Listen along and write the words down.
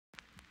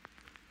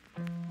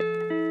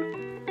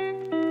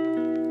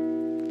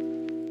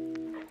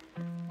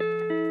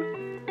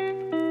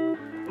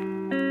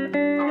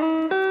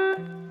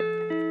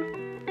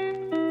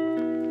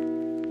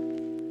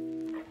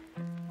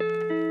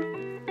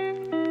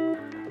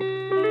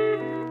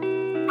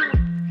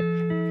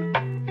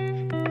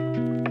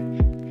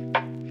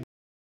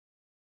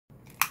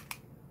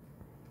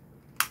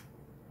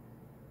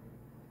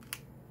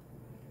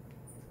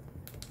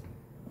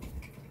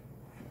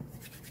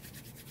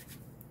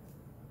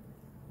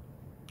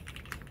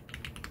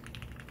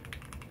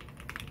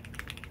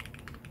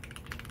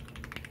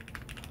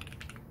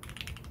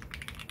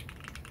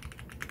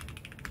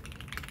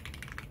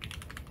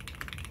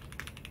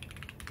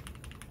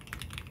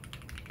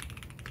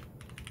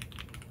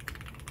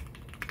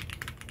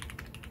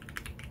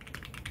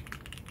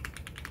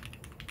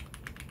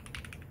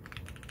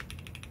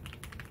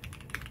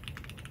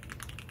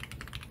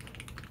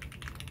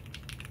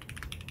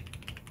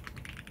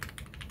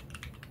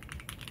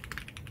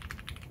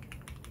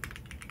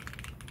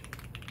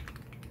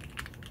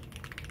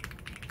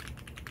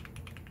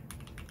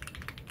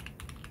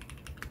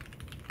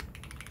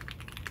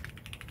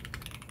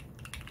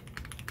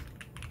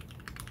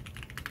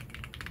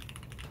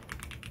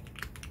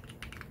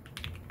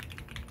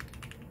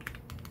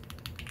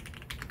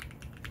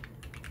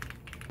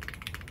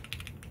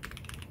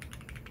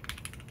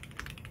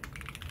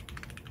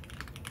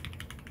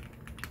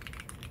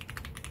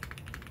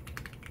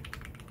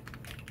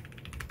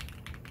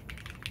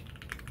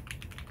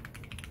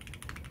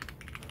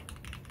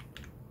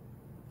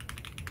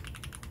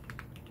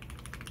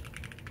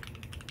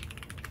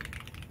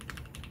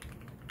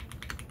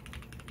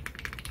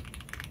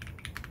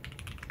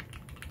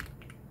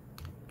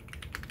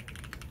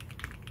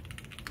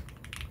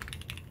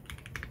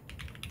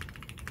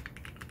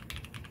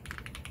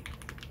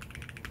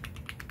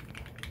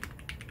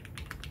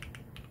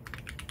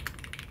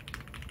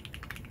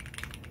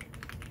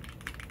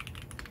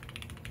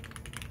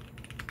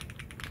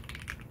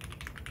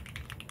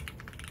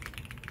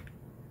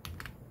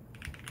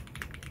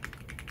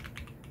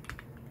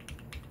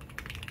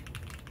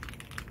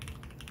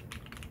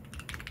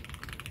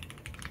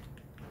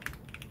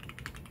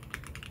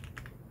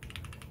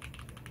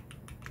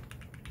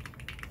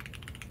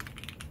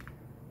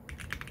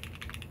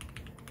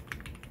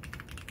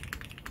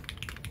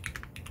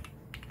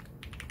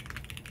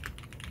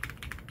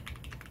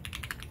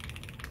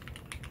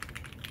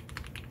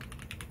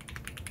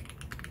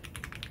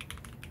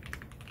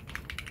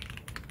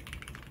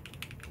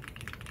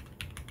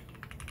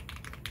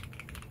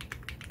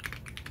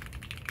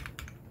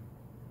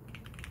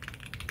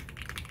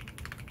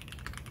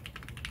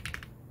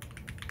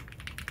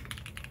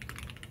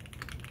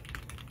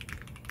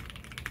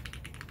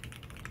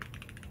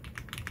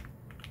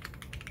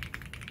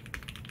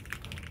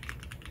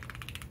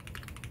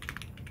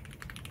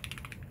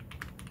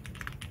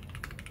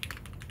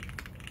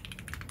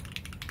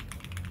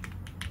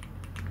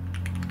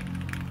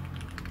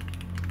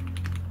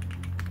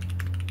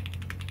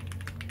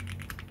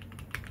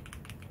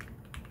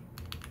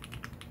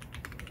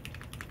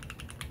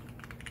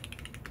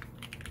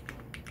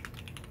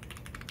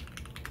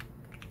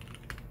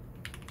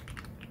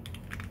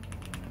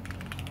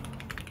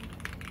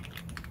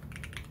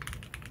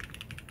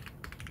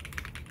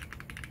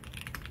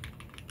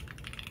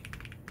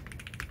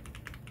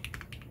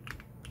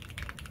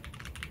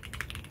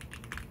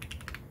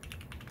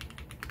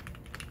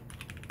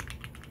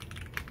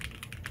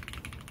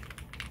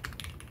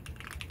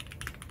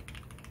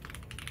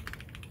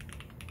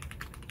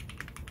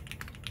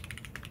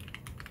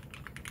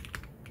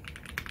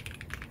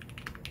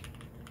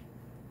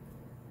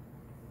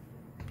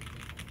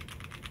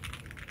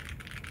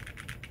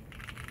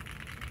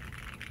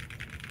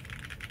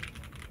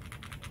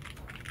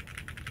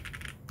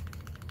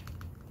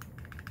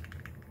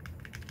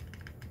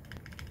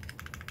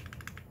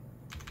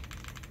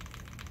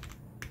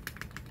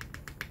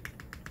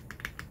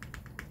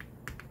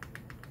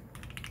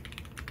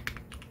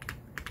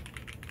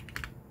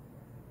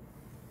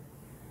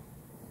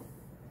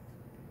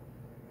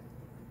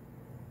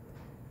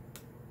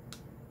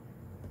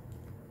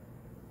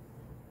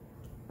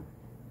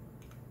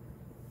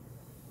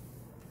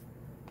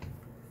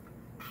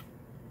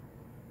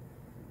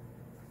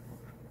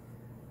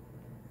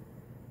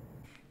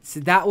So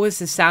that was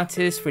the sound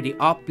test for the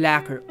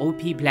OpBlack or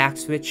OpBlack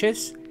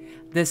switches.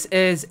 This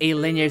is a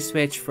linear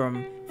switch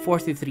from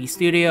 423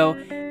 Studio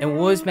and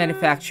was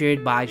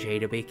manufactured by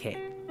JWK.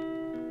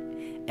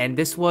 And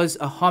this was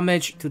a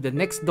homage to the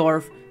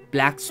Nixdorf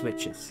black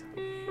switches.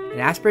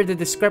 And as per the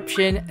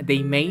description,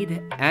 they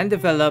made and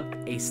developed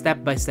a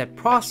step-by-step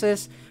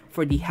process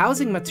for the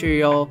housing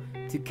material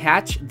to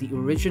catch the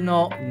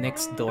original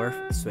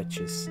Nixdorf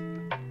switches.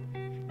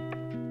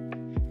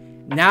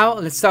 Now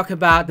let's talk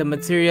about the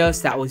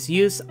materials that was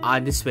used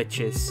on the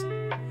switches.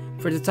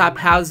 For the top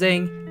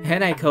housing,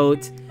 and I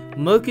quote,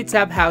 Milky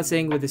top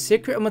housing with a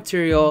secret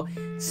material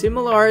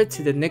similar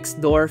to the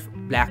Nixdorf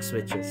black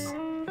switches.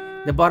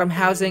 The bottom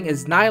housing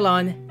is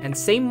nylon and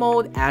same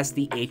mold as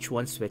the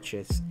H1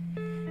 switches.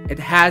 it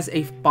has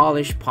a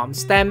polished palm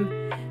stem,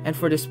 and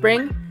for the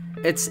spring,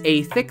 it's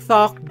a thick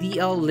thock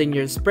DL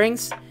linear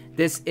springs.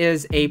 This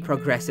is a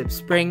progressive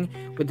spring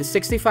with a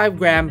 65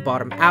 gram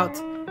bottom out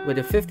with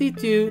a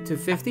 52 to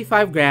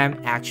 55 gram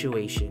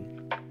actuation.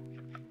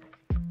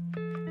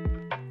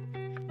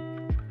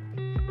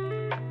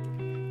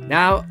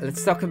 Now,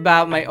 let's talk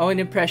about my own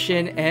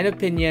impression and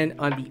opinion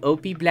on the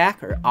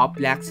OpBlack or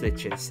OpBlack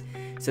switches.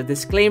 So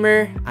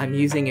disclaimer, I'm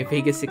using a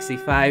Vega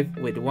 65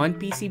 with one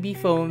PCB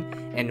foam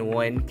and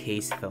one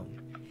case foam.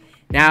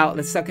 Now,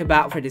 let's talk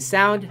about for the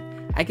sound.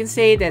 I can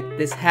say that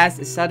this has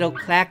a subtle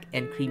clack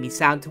and creamy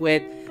sound to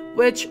it,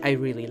 which I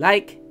really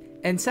like,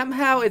 and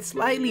somehow it's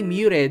slightly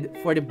muted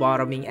for the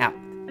bottoming out.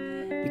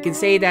 You can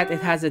say that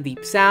it has a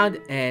deep sound,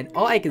 and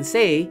all I can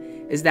say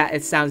is that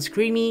it sounds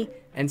creamy,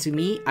 and to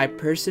me, I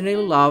personally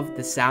love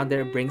the sound that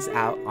it brings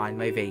out on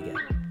my Vega.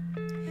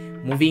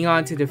 Moving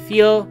on to the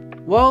feel,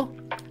 well,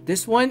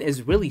 this one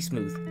is really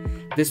smooth.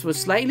 This was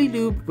slightly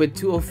lubed with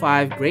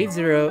 205 grade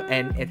 0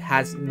 and it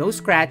has no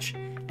scratch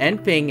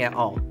and ping at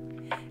all.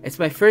 It's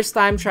my first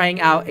time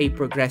trying out a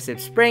progressive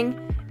spring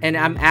and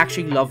I'm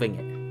actually loving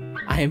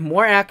it. I am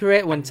more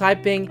accurate when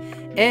typing,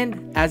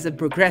 and as a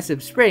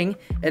progressive spring,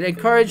 it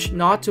encouraged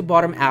not to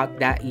bottom out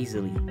that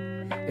easily.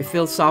 It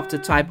feels soft to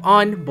type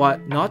on,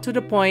 but not to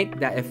the point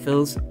that it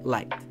feels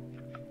light.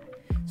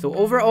 So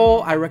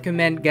overall, I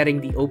recommend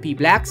getting the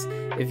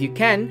OpBlacks if you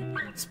can,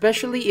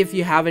 especially if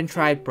you haven't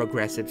tried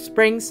progressive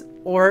springs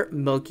or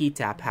Milky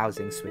tap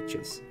housing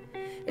switches.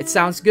 It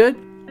sounds good,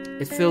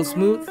 it feels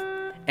smooth,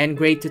 and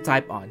great to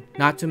type on,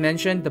 not to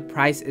mention the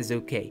price is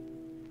okay.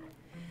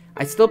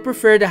 I still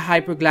prefer the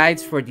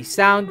Hyperglides for the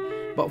sound,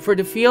 but for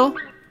the feel,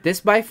 this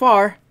by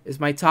far is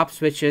my top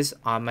switches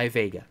on my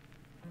Vega.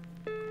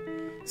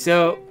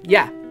 So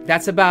yeah,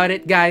 that's about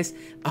it guys.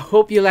 I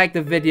hope you liked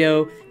the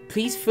video.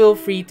 Please feel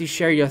free to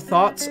share your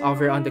thoughts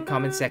over on the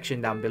comment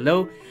section down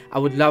below. I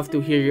would love to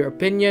hear your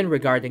opinion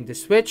regarding the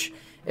switch,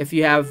 if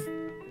you have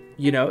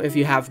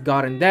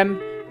gotten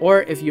them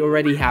or if you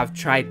already have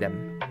tried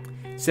them.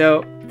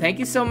 So thank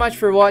you so much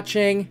for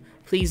watching.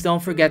 Please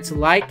don't forget to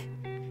like,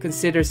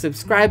 consider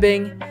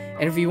subscribing,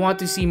 and if you want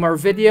to see more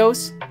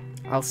videos,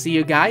 I'll see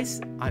you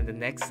guys on the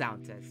next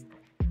sound test.